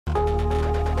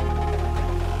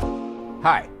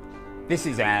Hi, this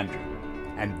is Andrew,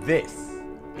 and this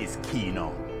is Keen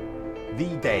On,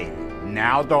 the daily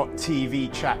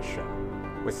now.tv chat show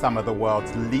with some of the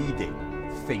world's leading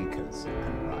thinkers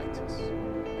and writers.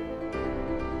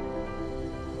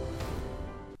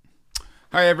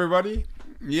 Hi everybody.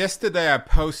 Yesterday I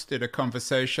posted a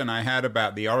conversation I had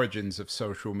about the origins of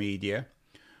social media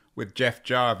with Jeff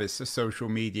Jarvis, a social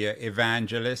media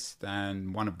evangelist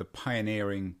and one of the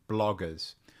pioneering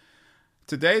bloggers.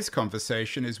 Today's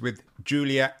conversation is with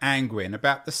Julia Angwin,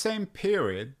 about the same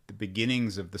period, the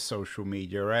beginnings of the social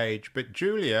media age, but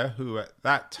Julia, who at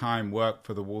that time worked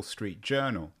for the Wall Street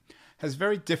Journal, has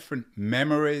very different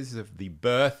memories of the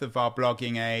birth of our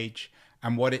blogging age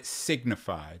and what it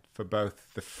signified for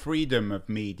both the freedom of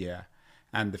media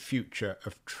and the future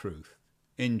of truth.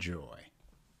 Enjoy.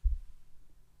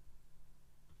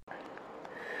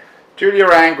 Julia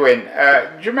Angwin,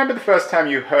 do you remember the first time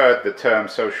you heard the term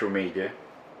social media?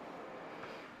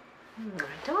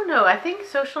 I don't know. I think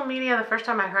social media, the first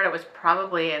time I heard it was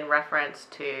probably in reference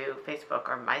to Facebook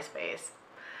or MySpace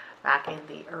back in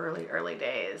the early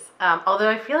days. Although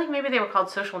I feel like maybe they were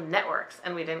called social networks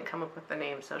and we didn't come up with the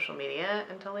name social media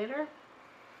until later.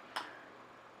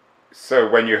 So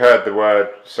when you heard the word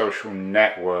social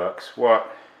networks,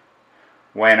 what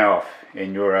went off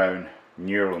in your own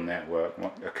neural network?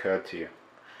 What occurred to you?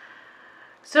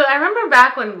 So I remember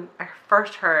back when I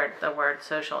first heard the word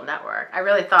social network, I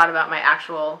really thought about my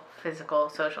actual physical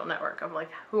social network of like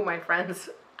who my friends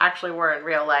actually were in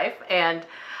real life. And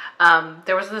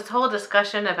there was this whole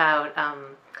discussion about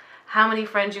how many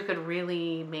friends you could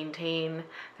really maintain.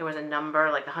 There was a number,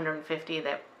 like 150,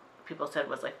 that people said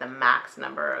was like the max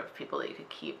number of people that you could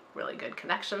keep really good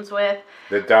connections with.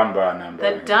 The Dunbar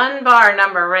number. The Dunbar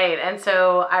number, right. And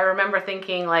so I remember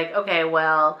thinking like, okay,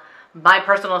 well, my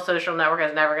personal social network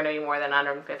is never going to be more than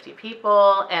 150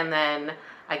 people. And then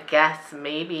I guess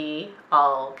maybe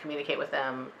I'll communicate with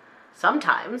them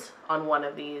sometimes on one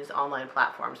of these online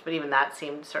platforms. But even that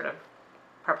seemed sort of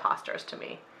preposterous to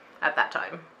me at that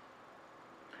time.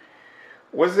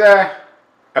 Was there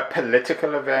a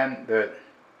political event that,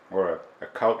 or a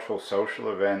cultural, social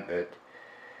event that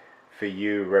for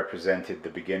you represented the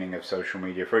beginning of social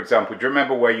media? For example, do you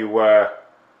remember where you were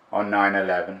on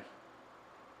 9/11?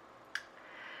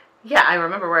 Yeah, I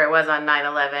remember where I was on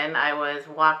 9/11. I was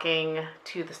walking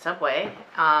to the subway,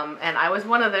 and I was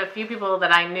one of the few people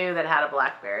that I knew that had a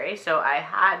BlackBerry, so I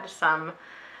had some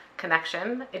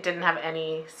connection. It didn't have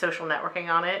any social networking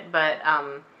on it, but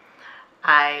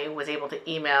I was able to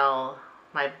email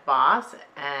my boss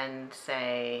and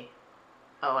say,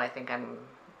 oh, I think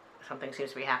something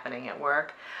seems to be happening at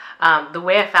work. The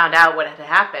way I found out what had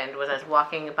happened was I was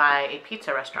walking by a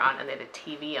pizza restaurant and they had a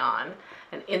TV on.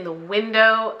 And in the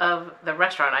window of the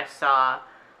restaurant, I saw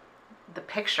the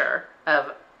picture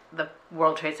of the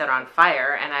World Trade Center on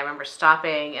fire. And I remember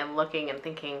stopping and looking and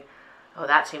thinking, oh,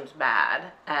 that seems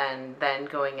bad. And then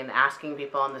going and asking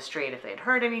people on the street if they'd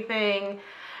heard anything.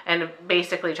 And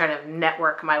basically trying to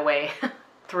network my way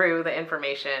through the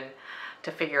information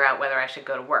to figure out whether I should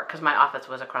go to work. Because my office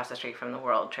was across the street from the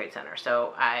World Trade Center.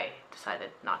 So I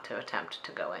decided not to attempt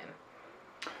to go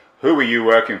in. Who were you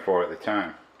working for at the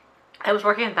time? I was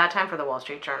working at that time for the Wall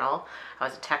Street Journal. I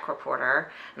was a tech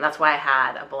reporter, and that's why I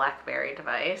had a BlackBerry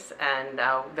device, and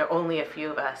there were only a few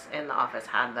of us in the office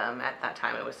had them at that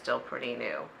time. It was still pretty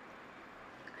new.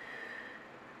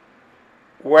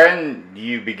 When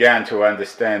you began to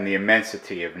understand the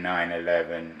immensity of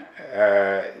 9/11,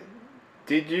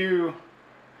 did you,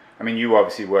 you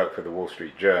obviously worked for the Wall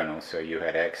Street Journal, so you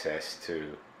had access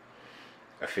to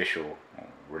official,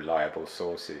 reliable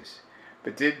sources.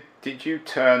 But did you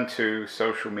turn to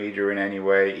social media in any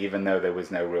way, even though there was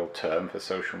no real term for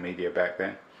social media back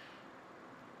then?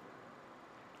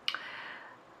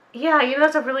 Yeah,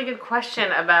 that's a really good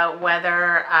question about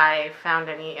whether I found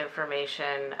any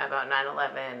information about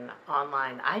 9/11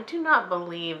 online. I do not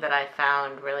believe that I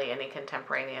found really any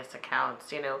contemporaneous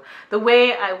accounts. The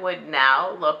way I would now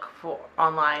look for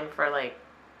online for like,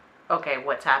 okay,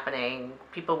 what's happening?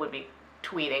 People would be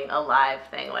tweeting a live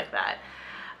thing like that.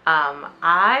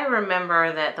 I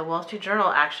remember that the Wall Street Journal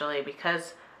actually,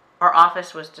 because our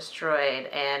office was destroyed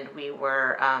and we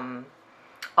were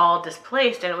all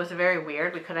displaced and it was very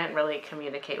weird, we couldn't really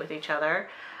communicate with each other.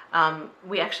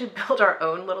 We actually built our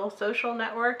own little social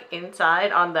network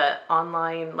inside on the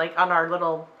online, like on our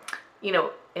little,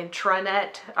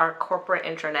 intranet, our corporate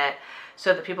intranet,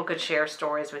 so that people could share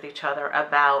stories with each other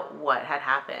about what had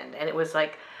happened. And it was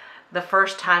like the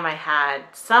first time I had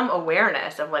some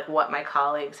awareness of like what my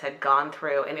colleagues had gone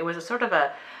through. And it was a sort of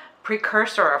a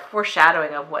precursor or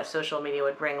foreshadowing of what social media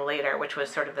would bring later, which was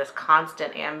sort of this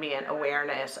constant ambient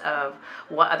awareness of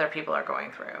what other people are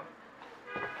going through.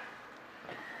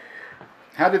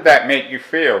 How did that make you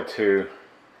feel to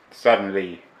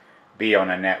suddenly be on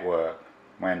a network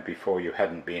when before you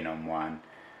hadn't been on one,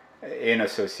 in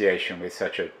association with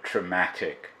such a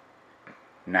traumatic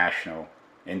national,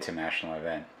 international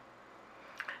event?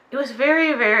 It was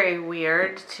very, very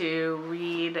weird to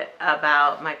read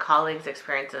about my colleagues'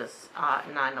 experiences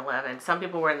at 9/11. Some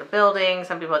people were in the building,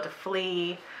 some people had to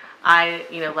flee. I,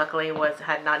 luckily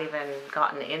had not even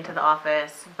gotten into the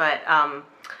office, but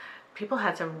people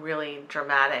had some really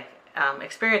dramatic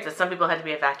experiences. Some people had to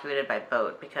be evacuated by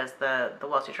boat because the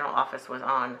Wall Street Journal office was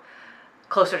on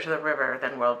closer to the river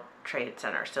than World Trade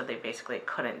Center, so they basically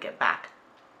couldn't get back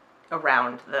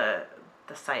around the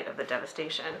site of the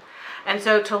devastation. And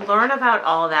so to learn about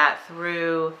all that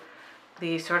through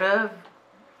these sort of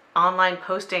online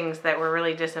postings that were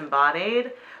really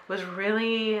disembodied was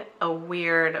really a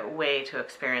weird way to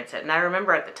experience it. And I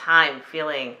remember at the time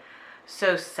feeling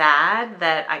so sad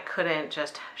that I couldn't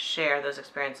just share those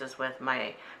experiences with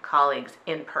my colleagues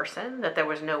in person, that there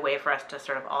was no way for us to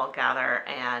sort of all gather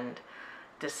and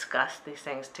discuss these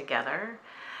things together.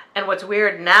 And what's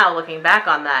weird now, looking back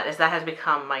on that, is that has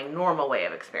become my normal way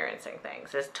of experiencing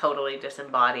things, is totally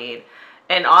disembodied,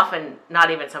 and often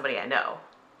not even somebody I know.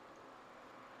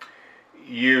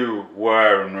 You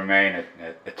were and remain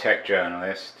a tech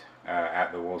journalist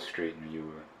at the Wall Street,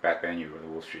 and back then you were at the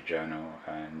Wall Street Journal,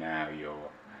 and now you're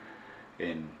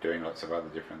doing lots of other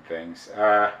different things.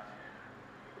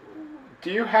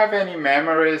 Do you have any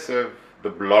memories of the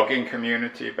blogging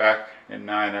community back in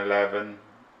 9/11?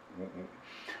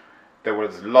 There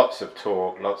was lots of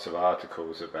talk, lots of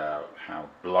articles about how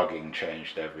blogging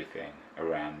changed everything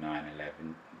around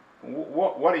 9/11.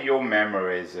 What are your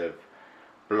memories of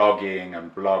blogging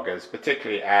and bloggers,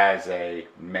 particularly as a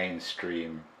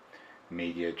mainstream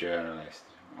media journalist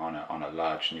on a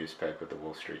large newspaper, the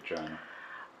Wall Street Journal?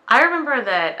 I remember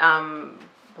that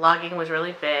blogging was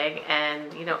really big,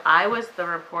 and I was the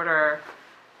reporter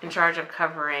in charge of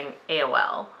covering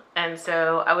AOL, and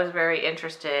so I was very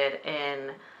interested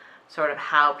in sort of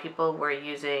how people were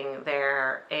using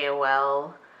their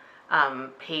AOL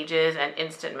pages and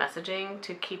instant messaging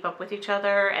to keep up with each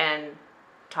other and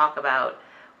talk about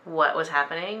what was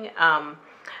happening.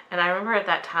 And I remember at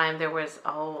that time there was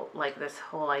this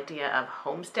whole idea of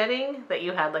homesteading, that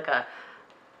you had like a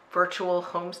virtual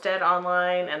homestead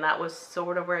online, and that was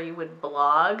sort of where you would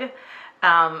blog.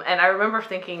 And I remember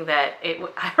thinking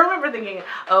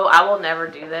oh, I will never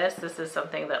do this. This is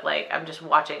something that I'm just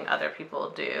watching other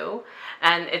people do.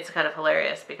 And it's kind of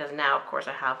hilarious because now, of course,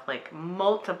 I have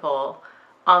multiple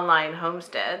online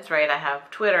homesteads, right? I have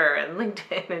Twitter and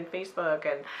LinkedIn and Facebook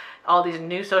and all these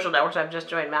new social networks. I've just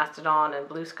joined Mastodon and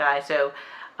Blue Sky. So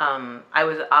I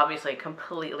was obviously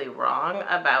completely wrong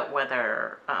about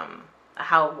whether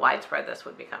how widespread this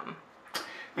would become.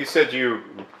 You said you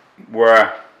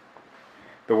were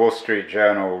the Wall Street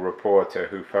Journal reporter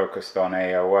who focused on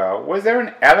AOL. Was there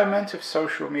an element of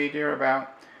social media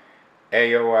about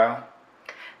AOL?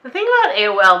 The thing about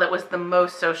AOL that was the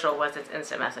most social was its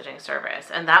instant messaging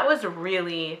service. And that was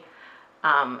really,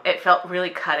 it felt really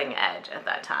cutting edge at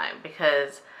that time,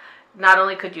 because not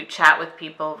only could you chat with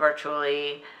people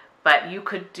virtually, but you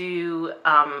could do,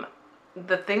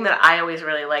 the thing that I always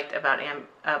really liked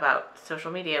about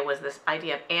social media was this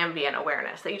idea of ambient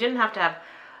awareness, that you didn't have to have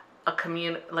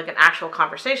an actual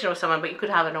conversation with someone, but you could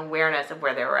have an awareness of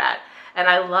where they were at. And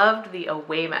I loved the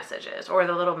away messages, or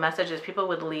the little messages people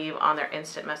would leave on their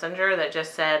instant messenger that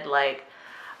just said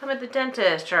I'm at the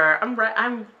dentist, or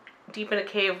I'm deep in a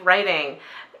cave writing.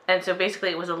 And so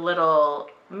basically it was a little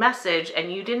message,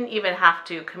 and you didn't even have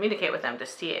to communicate with them to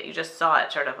see it. You just saw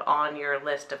it sort of on your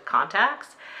list of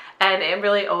contacts. And it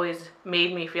really always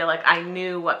made me feel like I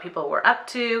knew what people were up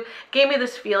to. Gave me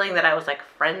this feeling that I was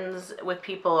friends with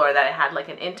people, or that I had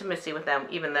an intimacy with them,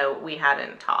 even though we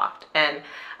hadn't talked. And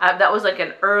that was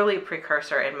an early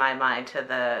precursor in my mind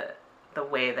to the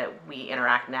way that we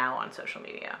interact now on social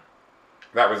media.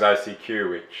 That was ICQ,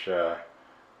 which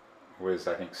was,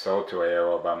 I think, sold to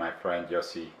AOL by my friend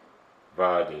Yossi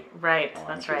Vardi. Right,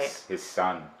 that's right. His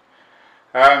son.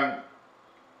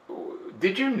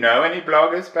 Did you know any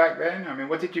bloggers back then? I mean,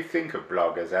 what did you think of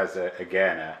bloggers as, a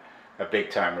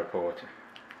big-time reporter?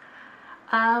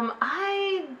 I'm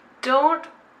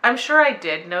sure I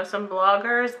did know some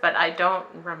bloggers, but I don't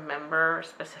remember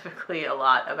specifically a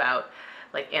lot about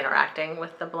like interacting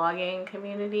with the blogging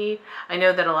community. I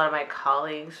know that a lot of my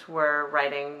colleagues were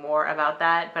writing more about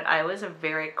that, but I was a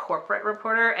very corporate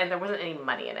reporter and there wasn't any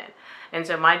money in it. And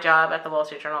so my job at the Wall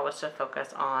Street Journal was to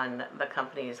focus on the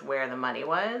companies where the money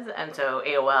was. And so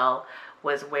AOL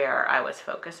was where I was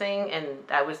focusing, and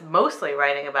I was mostly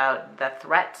writing about the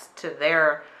threats to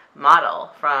their model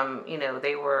from,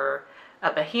 they were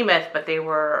a behemoth, but they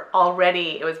were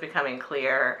already, it was becoming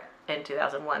clear in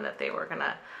 2001 that they were going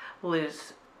to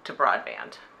lose to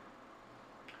broadband.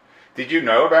 Did you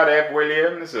know about Ev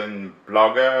Williams and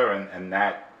Blogger and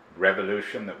that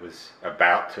revolution that was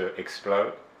about to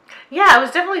explode? Yeah, I was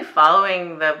definitely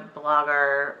following the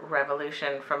Blogger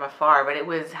revolution from afar, but it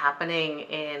was happening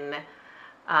in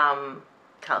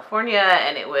California,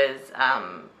 and it was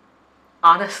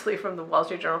honestly, from the Wall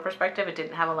Street Journal perspective, it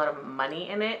didn't have a lot of money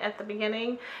in it at the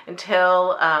beginning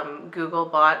until Google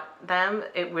bought them.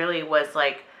 It really was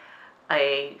like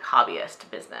a hobbyist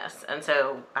business, and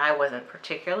so I wasn't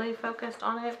particularly focused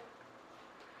on it.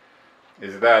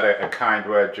 Is that a kind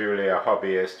word, Julie, a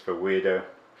hobbyist for weirdo?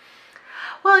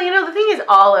 Well, the thing is,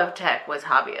 all of tech was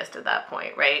hobbyist at that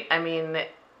point, right? I mean,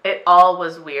 it all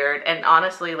was weird, and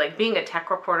honestly, like, being a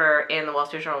tech reporter in the Wall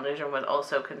Street Journal newsroom was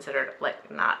also considered like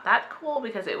not that cool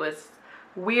because it was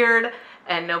weird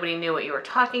and nobody knew what you were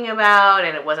talking about,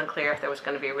 and it wasn't clear if there was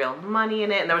going to be real money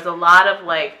in it, and there was a lot of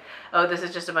like, oh, this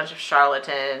is just a bunch of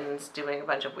charlatans doing a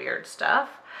bunch of weird stuff.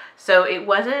 So it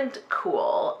wasn't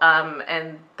cool,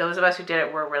 and those of us who did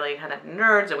it were really kind of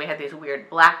nerds, and we had these weird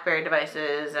BlackBerry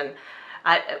devices, and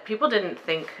people didn't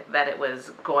think that it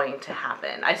was going to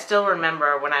happen. I still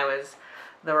remember when I was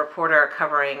the reporter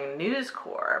covering News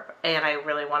Corp, and I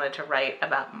really wanted to write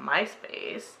about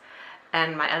MySpace,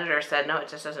 and my editor said, no, it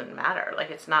just doesn't matter. Like,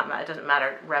 it doesn't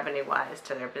matter revenue-wise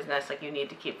to their business. Like, you need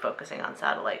to keep focusing on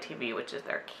satellite TV, which is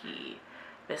their key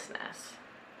business.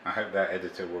 I hope that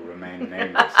editor will remain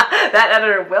nameless. That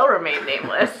editor will remain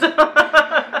nameless.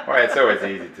 Well, it's always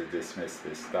easy to dismiss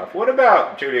this stuff. What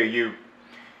about, Julia, you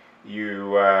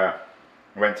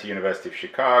went to University of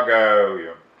Chicago,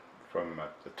 you're from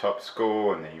the top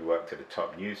school, and then you worked at a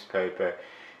top newspaper.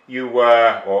 You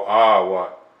were, or are,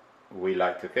 what we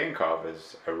like to think of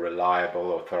as a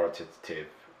reliable, authoritative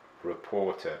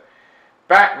reporter.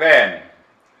 Back then,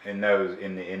 in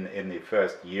the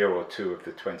first year or two of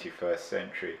the 21st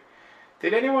century,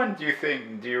 did anyone, do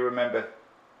you remember,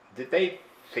 did they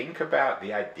think about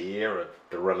the idea of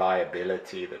the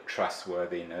reliability, the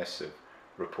trustworthiness of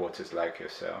reporters like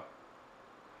yourself?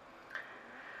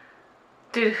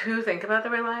 Did who think about the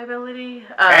reliability?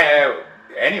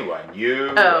 Anyone.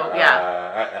 You. Oh,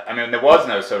 yeah. I mean, there was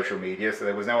no social media, so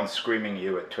there was no one screaming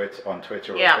you at on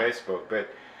Twitter or Facebook. But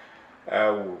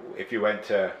if you went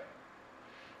to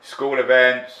school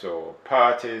events or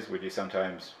parties, would you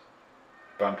sometimes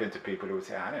bump into people who would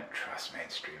say, I don't trust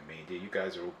mainstream media, you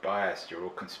guys are all biased, you're all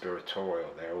conspiratorial,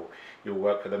 you'll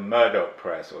work for the Murdoch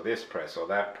press or this press or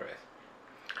that press?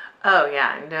 Oh,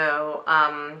 yeah, no.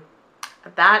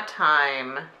 At that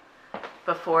time,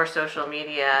 before social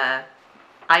media,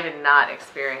 I did not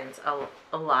experience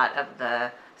a lot of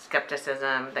the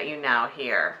skepticism that you now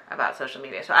hear about social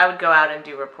media. So I would go out and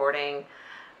do reporting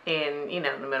in,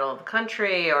 the middle of the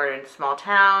country or in small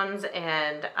towns,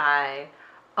 and I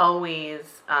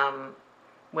always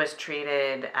was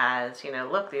treated as,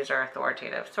 look, these are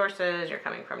authoritative sources, you're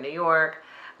coming from New York,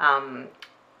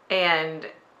 and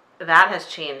that has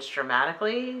changed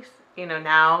dramatically.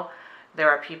 Now there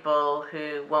are people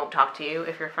who won't talk to you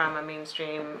if you're from a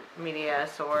mainstream media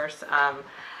source.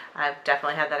 I've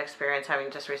definitely had that experience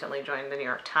having just recently joined the New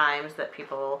York Times, that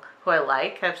people who I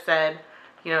like have said,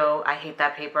 I hate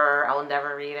that paper, I will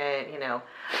never read it,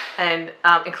 and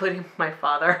including my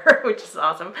father, which is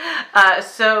awesome.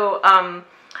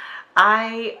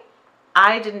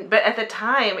 I didn't, but at the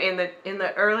time in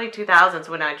the early 2000s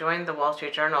when I joined the Wall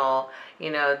Street Journal,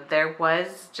 there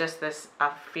was just this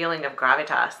feeling of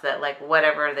gravitas that like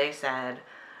whatever they said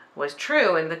was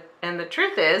true, and the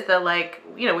truth is that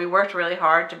we worked really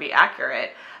hard to be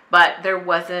accurate, but there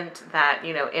wasn't that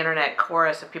internet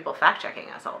chorus of people fact checking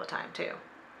us all the time too.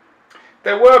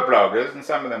 There were bloggers, and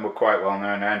some of them were quite well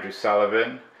known. Andrew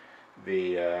Sullivan,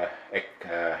 the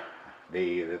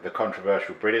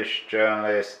controversial British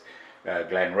journalist,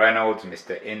 Glenn Reynolds,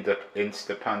 Mr.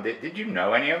 Instapundit. Did you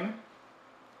know any of them?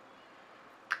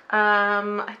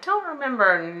 I don't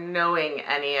remember knowing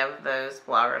any of those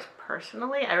bloggers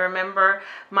personally. I remember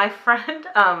my friend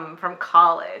from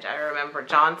college. I remember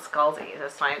John Scalzi. He's a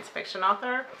science fiction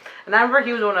author. And I remember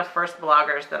he was one of the first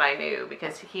bloggers that I knew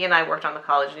because he and I worked on the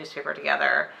college newspaper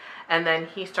together. And then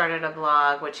he started a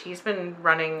blog, which he's been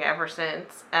running ever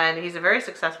since. And he's a very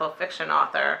successful fiction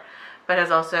author. but has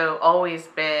also always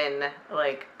been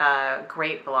like a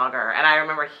great blogger. And I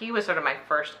remember he was sort of my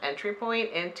first entry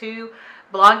point into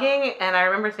blogging. And I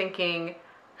remember thinking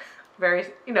very,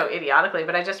 idiotically,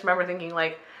 but I just remember thinking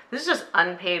like, this is just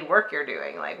unpaid work you're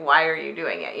doing. Like, why are you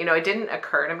doing it? It didn't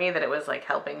occur to me that it was like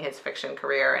helping his fiction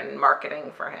career and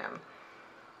marketing for him.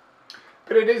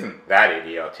 But it isn't that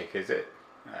idiotic, is it?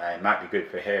 It might be good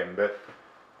for him, but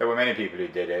there were many people who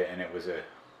did it and it was a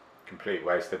complete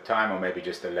waste of time, or maybe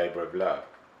just a labor of love.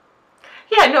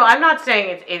 Yeah, no, I'm not saying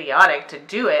it's idiotic to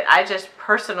do it. I just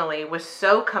personally was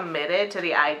so committed to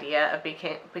the idea of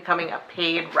becoming a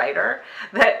paid writer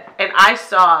and I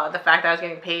saw the fact that I was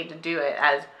getting paid to do it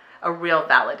as a real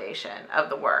validation of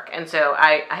the work. And so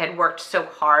I had worked so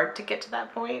hard to get to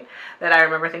that point that I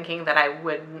remember thinking that I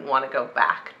wouldn't want to go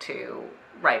back to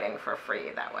writing for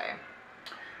free that way.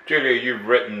 Julia, you've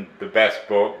written the best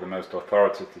book, the most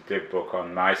authoritative book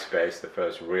on MySpace, the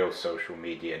first real social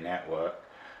media network.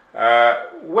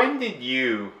 When did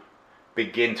you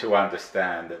begin to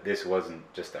understand that this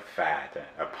wasn't just a fad,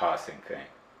 a passing thing?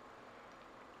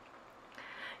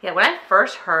 Yeah, when I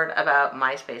first heard about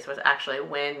MySpace was actually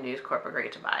when News Corp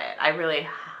agreed to buy it. I really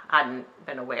hadn't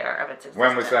been aware of its existence.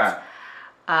 When was that?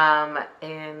 I'm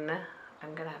going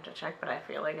to have to check, but I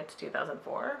feel like it's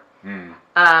 2004.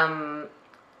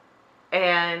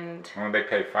 And When they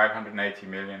paid $580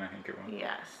 million, I think it was.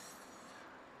 Yes.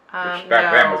 Which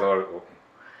back then was all...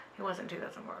 It wasn't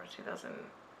 2004, it was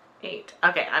 2008.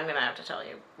 Okay, I'm going to have to tell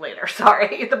you later.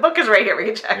 Sorry. The book is right here. We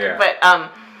can check. Yeah.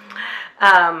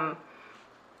 But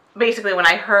basically, when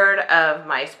I heard of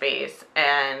MySpace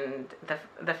and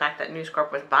the fact that News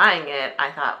Corp was buying it,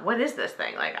 I thought, what is this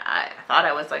thing? Like, I thought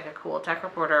I was like a cool tech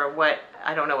reporter.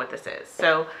 I don't know what this is.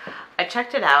 So I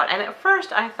checked it out. And at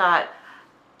first I thought,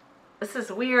 this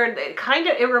is weird.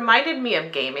 It reminded me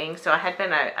of gaming. So I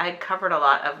had covered a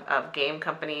lot of game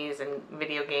companies and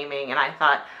video gaming, and I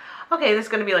thought, okay, this is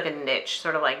going to be like a niche,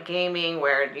 sort of like gaming,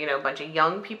 where a bunch of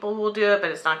young people will do it,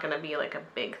 but it's not going to be like a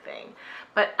big thing.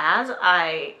 But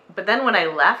then when I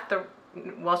left the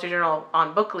Wall Street Journal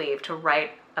on book leave to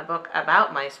write a book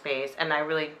about MySpace, and I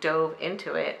really dove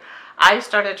into it, I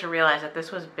started to realize that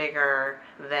this was bigger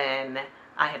than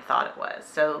I had thought it was.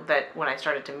 So that when I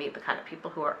started to meet the kind of people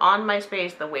who are on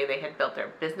MySpace, the way they had built their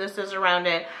businesses around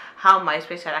it, how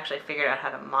MySpace had actually figured out how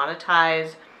to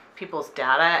monetize people's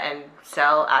data and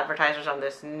sell advertisers on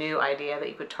this new idea that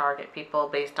you could target people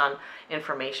based on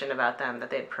information about them that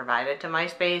they'd provided to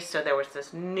MySpace. So there was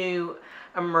this new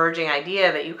emerging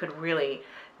idea that you could really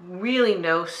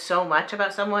know so much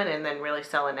about someone and then really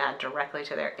sell an ad directly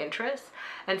to their interests.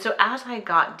 And so as I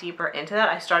got deeper into that,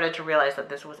 I started to realize that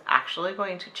this was actually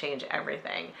going to change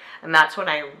everything. And that's when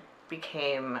I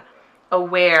became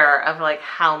aware of like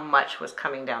how much was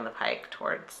coming down the pike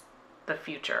towards the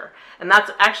future. And that's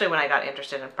actually when I got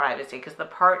interested in privacy, because the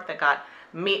part that got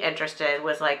me interested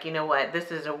was like, you know what,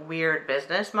 this is a weird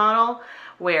business model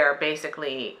where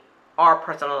basically our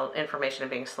personal information is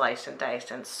being sliced and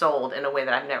diced and sold in a way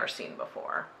that I've never seen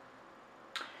before.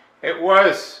 It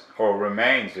was, or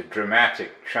remains, a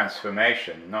dramatic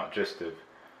transformation, not just of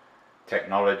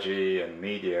technology and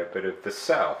media, but of the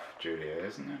self, Julia,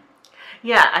 isn't it?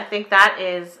 Yeah, I think that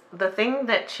is the thing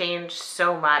that changed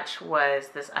so much, was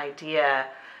this idea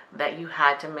that you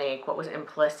had to make what was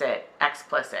implicit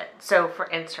explicit. So for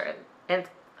instance,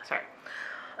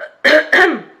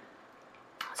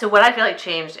 so what I feel like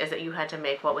changed is that you had to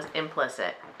make what was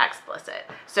implicit explicit.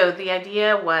 So the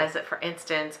idea was that, for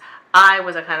instance, I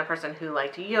was a kind of person who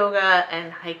liked yoga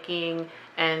and hiking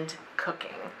and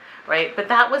cooking, right? But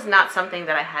that was not something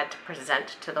that I had to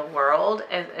present to the world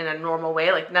in a normal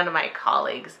way. Like, none of my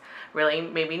colleagues really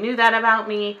maybe knew that about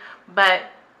me. But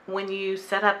when you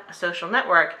set up a social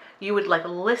network, you would like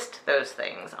list those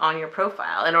things on your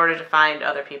profile in order to find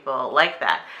other people like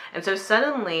that. And so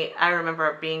suddenly I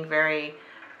remember being very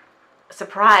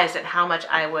surprised at how much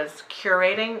I was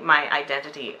curating my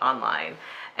identity online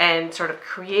and sort of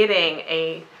creating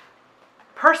a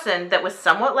person that was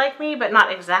somewhat like me, but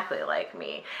not exactly like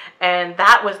me. And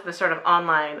that was the sort of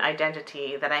online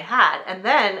identity that I had. And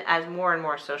then as more and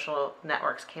more social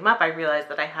networks came up, I realized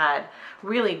that I had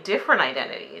really different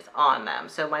identities on them.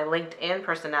 So my LinkedIn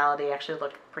personality actually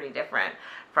looked pretty different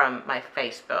from my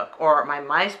Facebook or my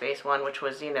MySpace one, which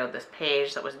was, this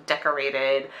page that was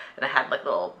decorated and I had like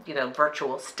little,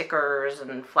 virtual stickers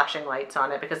and flashing lights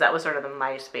on it, because that was sort of the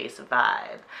MySpace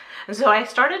vibe. And so I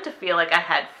started to feel like I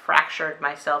had fractured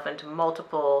myself into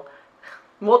multiple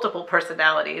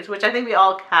personalities, which I think we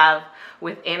all have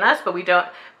within us,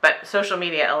 but social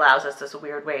media allows us this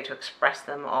weird way to express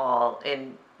them all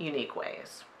in unique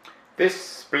ways. This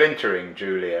splintering,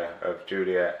 Julia, of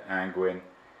Julia Angwin,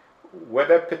 were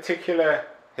there particular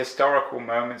historical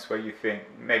moments where you think,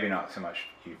 maybe not so much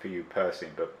for you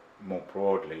personally, but more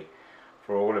broadly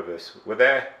for all of us, were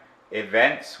there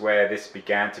events where this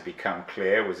began to become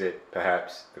clear? Was it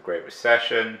perhaps the Great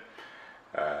Recession,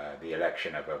 the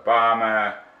election of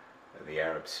Obama, the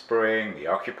Arab Spring, the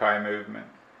Occupy movement?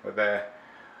 Were there?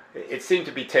 It seemed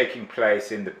to be taking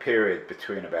place in the period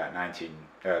between about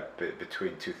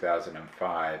between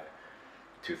 2005,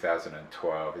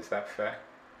 2012. Is that fair?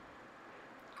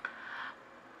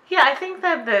 Yeah, I think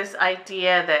that this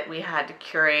idea that we had to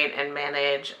curate and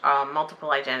manage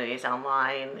multiple identities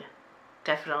online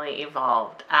definitely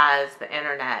evolved as the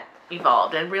internet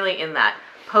evolved. And really in that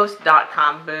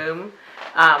post-dot-com boom,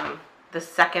 the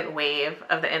second wave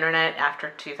of the internet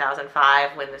after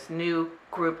 2005, when this new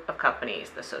group of companies,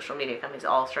 the social media companies,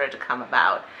 all started to come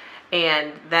about.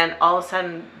 And then all of a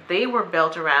sudden, they were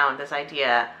built around this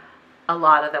idea, a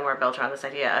lot of them were built around this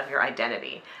idea of your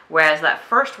identity. Whereas that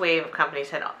first wave of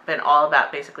companies had been all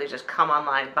about basically just come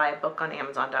online, buy a book on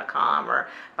Amazon.com or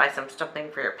buy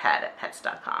something for your pet at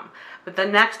pets.com. But the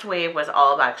next wave was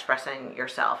all about expressing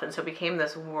yourself. And so it became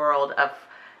this world of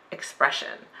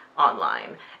expression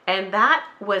online. And that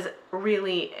was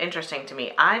really interesting to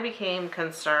me. I became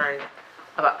concerned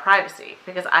about privacy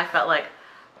because I felt like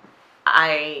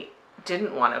I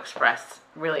didn't want to express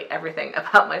really everything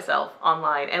about myself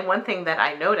online. And one thing that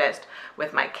I noticed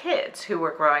with my kids who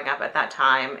were growing up at that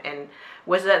time and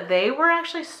was that they were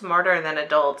actually smarter than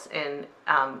adults in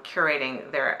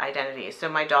curating their identities. So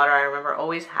my daughter, I remember,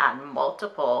 always had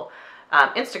multiple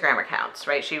Instagram accounts,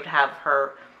 right? She would have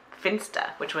her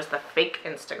Finsta, which was the fake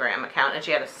Instagram account, and she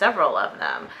had several of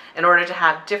them in order to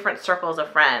have different circles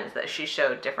of friends that she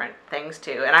showed different things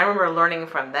to. And I remember learning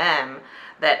from them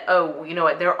that, oh, you know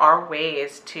what, there are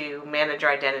ways to manage your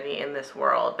identity in this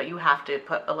world, but you have to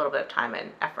put a little bit of time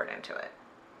and effort into it.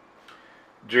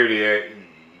 Julia,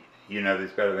 you know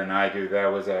this better than I do. There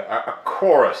was a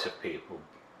chorus of people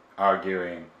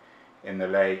arguing in the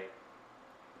late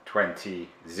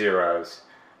 2000s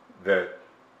that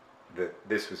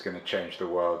this was going to change the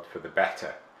world for the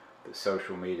better, that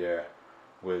social media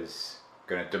was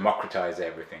going to democratize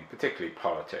everything, particularly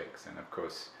politics, and of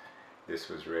course this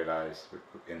was realized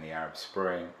in the Arab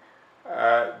Spring.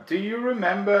 Do you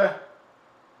remember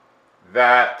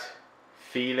that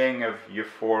feeling of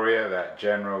euphoria, that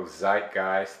general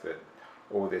zeitgeist that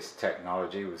all this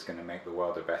technology was going to make the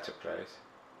world a better place?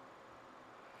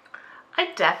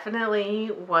 I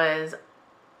definitely was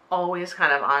always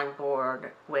kind of on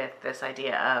board with this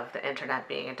idea of the internet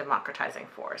being a democratizing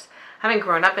force. Having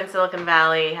grown up in Silicon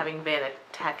Valley, having been a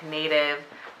tech native,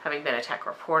 having been a tech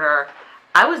reporter,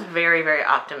 I was very, very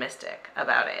optimistic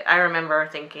about it. I remember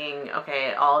thinking,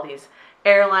 okay, all these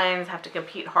airlines have to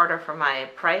compete harder for my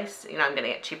price. You know, I'm going to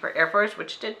get cheaper airfares,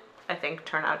 which did, I think,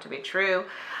 turn out to be true.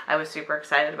 I was super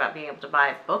excited about being able to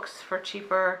buy books for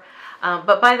cheaper.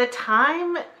 But by the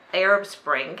time Arab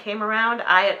Spring came around,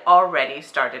 I had already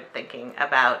started thinking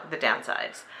about the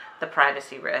downsides, the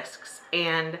privacy risks.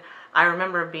 And I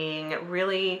remember being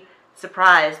really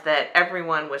surprised that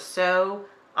everyone was so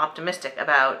optimistic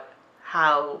about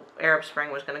how Arab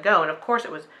Spring was going to go. And of course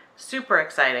it was super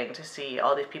exciting to see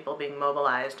all these people being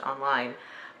mobilized online.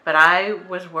 But I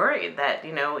was worried that,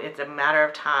 you know, it's a matter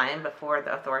of time before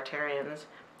the authoritarians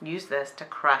use this to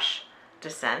crush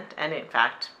dissent. And in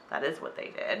fact, that is what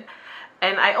they did.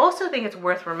 And I also think it's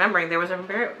worth remembering there was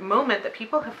a moment that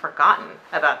people have forgotten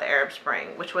about the Arab Spring,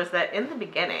 which was that in the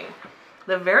beginning,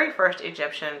 the very first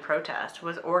Egyptian protest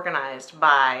was organized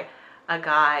by a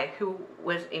guy who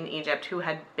was in Egypt who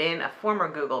had been a former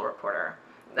Google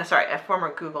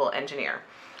engineer.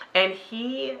 And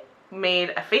he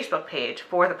made a Facebook page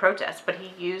for the protest, but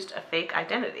he used a fake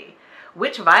identity,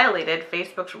 which violated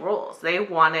Facebook's rules. They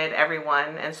wanted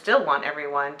everyone, and still want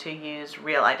everyone, to use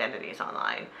real identities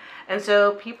online. And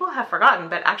so people have forgotten,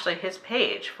 but actually his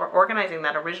page for organizing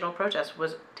that original protest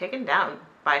was taken down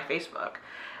by Facebook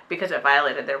because it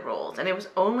violated their rules. And it was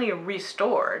only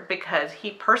restored because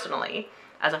he personally,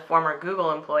 as a former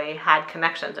Google employee, had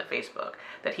connections at Facebook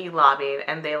that he lobbied,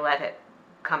 and they let it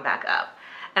come back up.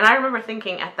 And I remember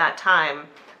thinking at that time,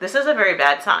 this is a very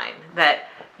bad sign, that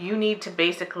you need to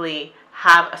basically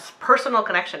have a personal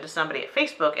connection to somebody at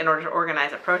Facebook in order to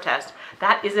organize a protest.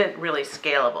 That isn't really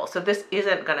scalable. So this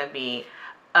isn't going to be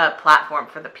a platform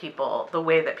for the people the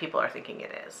way that people are thinking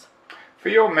it is. For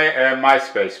your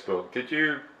MySpace book, did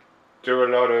you do a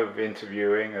lot of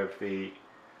interviewing of the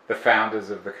founders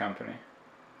of the company?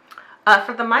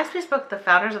 For the MySpace book, the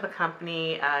founders of the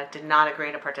company did not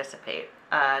agree to participate.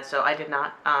 So I did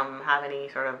not have any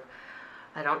sort of,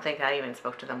 I don't think I even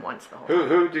spoke to them once the whole time.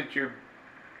 Who did you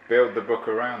build the book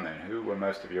around then? Who were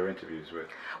most of your interviews with?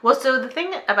 Well, so the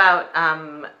thing about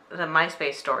the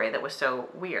MySpace story that was so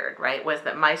weird, right, was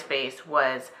that MySpace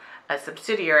was a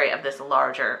subsidiary of this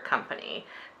larger company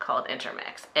called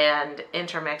Intermix. And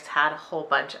Intermix had a whole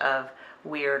bunch of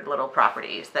weird little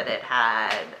properties that it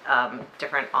had,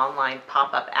 different online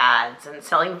pop-up ads and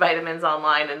selling vitamins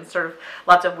online and sort of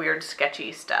lots of weird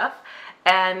sketchy stuff.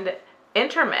 And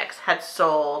Intermix had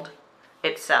sold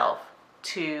itself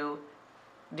to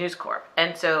News Corp.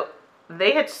 And so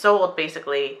they had sold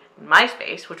basically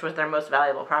MySpace, which was their most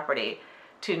valuable property,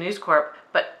 to News Corp,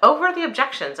 but over the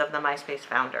objections of the MySpace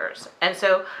founders. And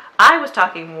so I was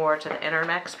talking more to the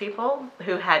Intermix people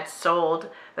who had sold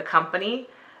the company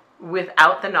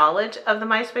without the knowledge of the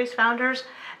MySpace founders.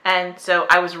 And so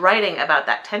I was writing about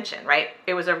that tension, right?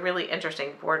 It was a really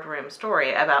interesting boardroom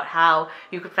story about how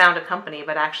you could found a company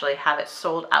but actually have it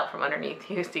sold out from underneath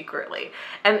you secretly.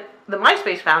 And the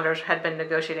MySpace founders had been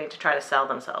negotiating to try to sell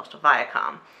themselves to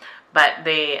Viacom, but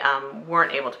they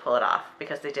weren't able to pull it off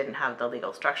because they didn't have the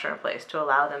legal structure in place to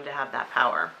allow them to have that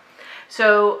power.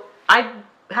 So I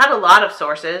had a lot of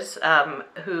sources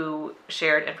who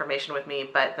shared information with me,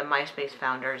 but the MySpace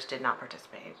founders did not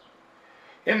participate.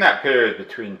 In that period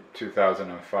between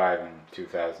 2005 and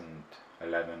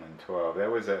 2011 and 12, there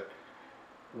was a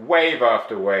wave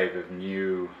after wave of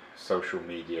new social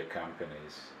media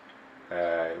companies.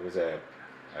 It was a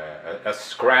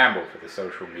scramble for the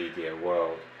social media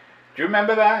world. Do you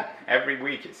remember that? Every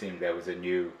week it seemed there was a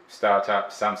new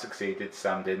startup. Some succeeded,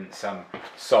 some didn't. Some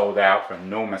sold out for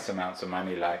enormous amounts of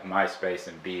money like MySpace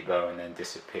and Bebo and then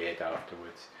disappeared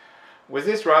afterwards. Was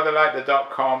this rather like the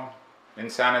dot-com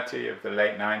insanity of the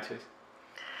late 90s?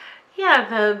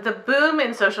 Yeah, the boom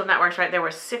in social networks, right? There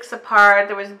were 6 apart,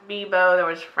 there was Bebo, there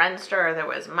was Friendster, there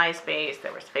was MySpace,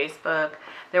 there was Facebook.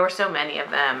 There were so many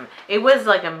of them. It was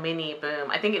like a mini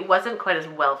boom. I think it wasn't quite as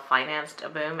well-financed a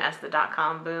boom as the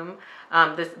dot-com boom.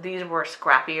 These were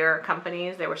scrappier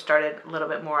companies. They were started a little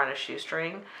bit more on a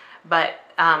shoestring. But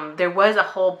there was a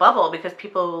whole bubble because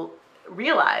people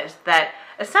realized that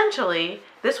essentially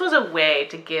this was a way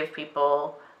to give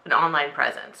people an online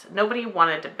presence. Nobody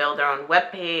wanted to build their own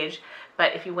web page,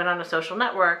 but if you went on a social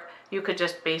network, you could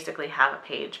just basically have a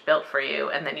page built for you,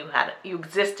 and then you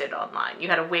existed online. You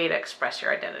had a way to express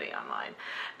your identity online.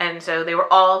 And so they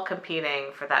were all competing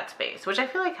for that space, which I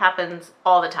feel like happens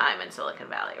all the time in Silicon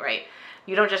Valley, right?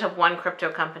 You don't just have one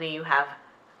crypto company, you have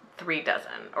 3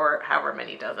 dozen or however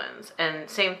many dozens. And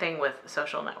same thing with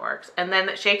social networks. And then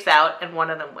it shakes out and one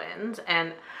of them wins.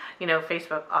 And,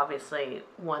 Facebook obviously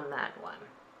won that one.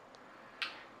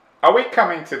 Are we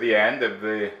coming to the end of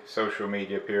the social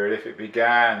media period? If it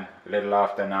began a little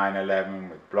after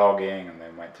 9/11 with blogging and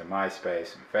then went to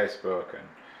MySpace and Facebook and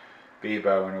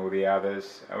Bebo and all the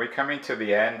others, are we coming to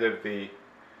the end of the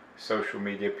social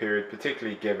media period,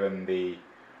 particularly given the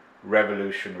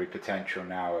revolutionary potential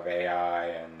now of AI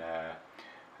and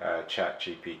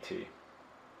ChatGPT?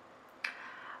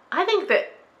 I think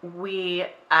that we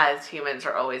as humans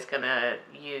are always going to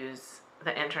use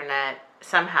the internet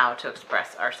somehow to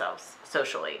express ourselves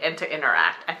socially and to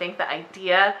interact. I think the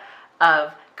idea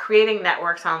of creating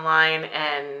networks online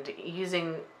and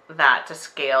using that to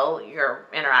scale your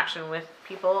interaction with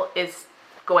people is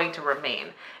going to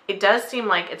remain. It does seem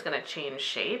like it's going to change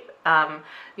shape.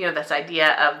 This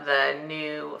idea of the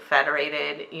new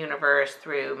federated universe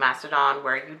through Mastodon,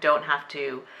 where you don't have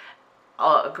to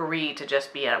agree to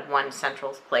just be at one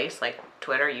central place like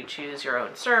Twitter. You choose your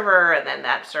own server, and then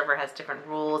that server has different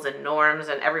rules and norms,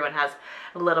 and everyone has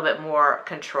a little bit more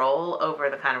control over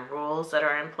the kind of rules that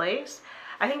are in place.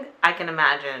 I think I can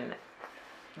imagine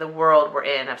the world we're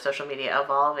in of social media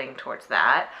evolving towards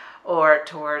that, or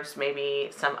towards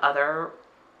maybe some other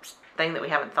thing that we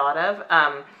haven't thought of.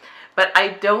 But I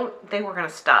don't think we're going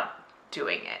to stop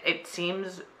doing it. It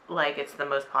seems like it's the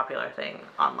most popular thing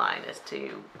online is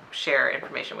to share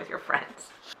information with your friends.